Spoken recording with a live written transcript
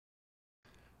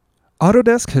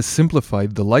Autodesk has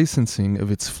simplified the licensing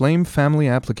of its Flame family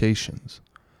applications.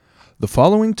 The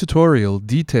following tutorial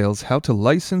details how to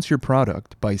license your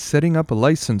product by setting up a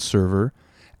license server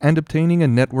and obtaining a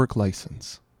network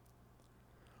license.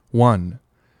 1.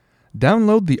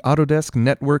 Download the Autodesk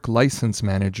Network License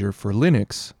Manager for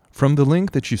Linux from the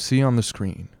link that you see on the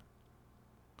screen.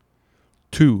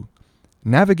 2.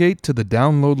 Navigate to the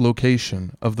download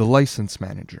location of the License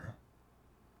Manager.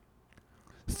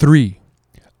 3.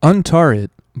 Untar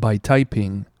it by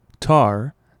typing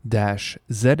tar-zxvf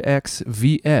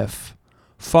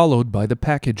followed by the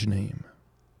package name.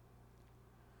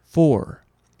 4.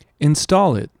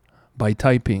 Install it by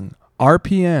typing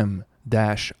rpm-ivh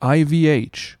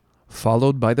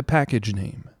followed by the package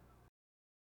name.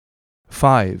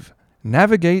 5.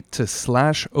 Navigate to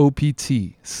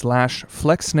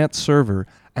 /opt/FlexNet server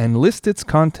and list its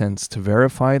contents to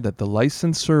verify that the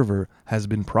license server has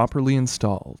been properly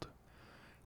installed.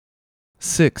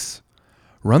 6.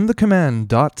 Run the command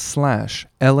 /lmutil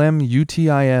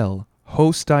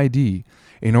host ID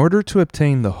in order to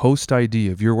obtain the host ID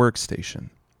of your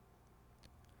workstation.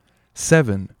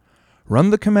 7. Run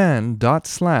the command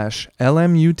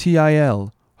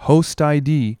 /lmutil host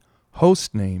ID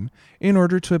hostname in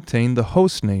order to obtain the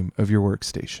hostname of your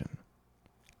workstation.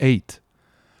 8.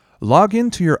 Log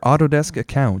into your Autodesk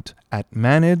account at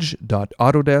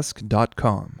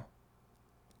manage.autodesk.com.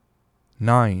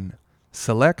 9.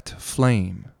 Select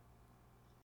Flame.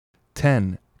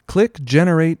 10. Click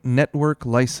Generate Network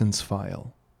License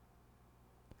File.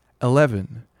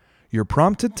 11. You're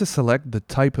prompted to select the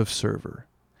type of server.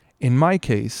 In my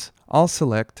case, I'll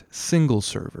select Single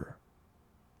Server.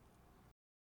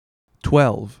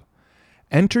 12.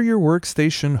 Enter your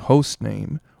workstation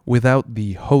hostname without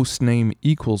the hostname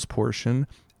equals portion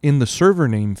in the server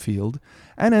name field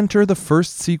and enter the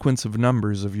first sequence of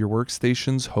numbers of your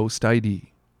workstation's host ID.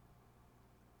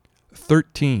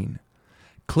 13.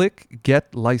 Click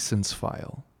Get License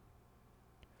File.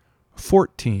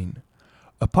 14.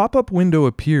 A pop-up window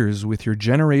appears with your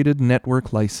generated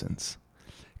network license.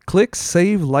 Click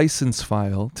Save License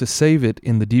File to save it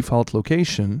in the default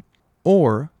location,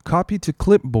 or copy to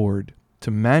Clipboard to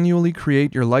manually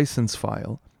create your license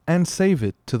file and save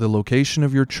it to the location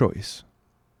of your choice.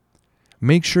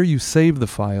 Make sure you save the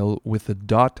file with the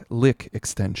 .lick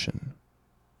extension.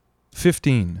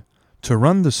 15. To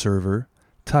run the server,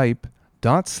 type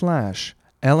 /lmgrd-c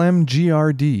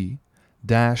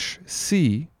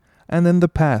and then the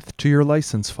path to your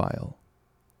license file.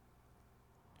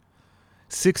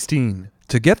 16.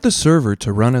 To get the server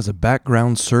to run as a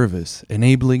background service,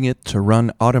 enabling it to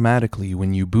run automatically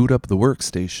when you boot up the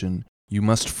workstation, you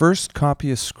must first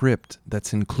copy a script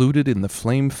that's included in the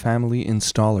Flame Family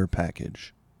Installer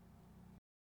package.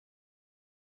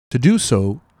 To do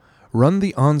so, run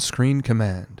the on-screen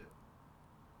command.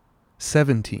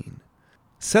 17.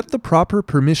 Set the proper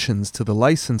permissions to the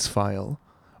license file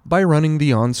by running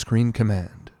the on-screen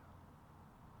command.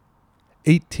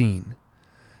 18.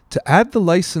 To add the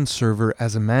license server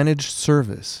as a managed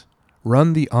service,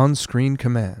 run the on-screen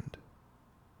command.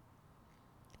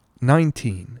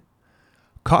 19.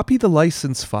 Copy the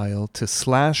license file to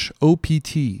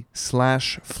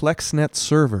 /opt/FlexNet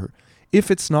server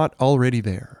if it's not already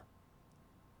there.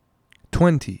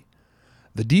 20.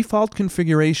 The default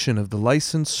configuration of the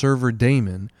license server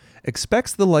daemon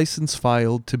expects the license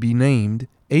file to be named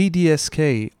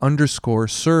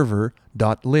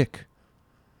adsk_server.lick.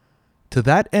 To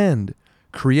that end,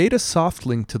 create a soft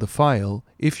link to the file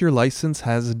if your license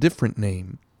has a different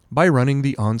name by running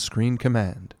the on-screen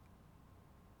command.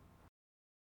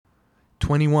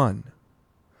 21.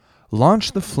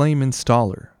 Launch the Flame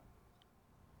installer.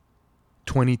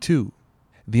 22.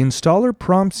 The installer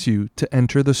prompts you to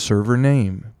enter the server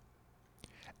name.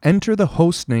 Enter the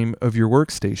host name of your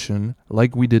workstation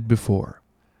like we did before.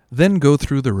 Then go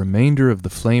through the remainder of the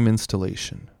Flame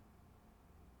installation.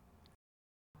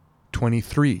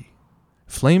 23.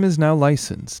 Flame is now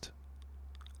licensed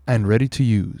and ready to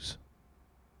use.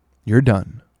 You're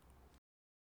done.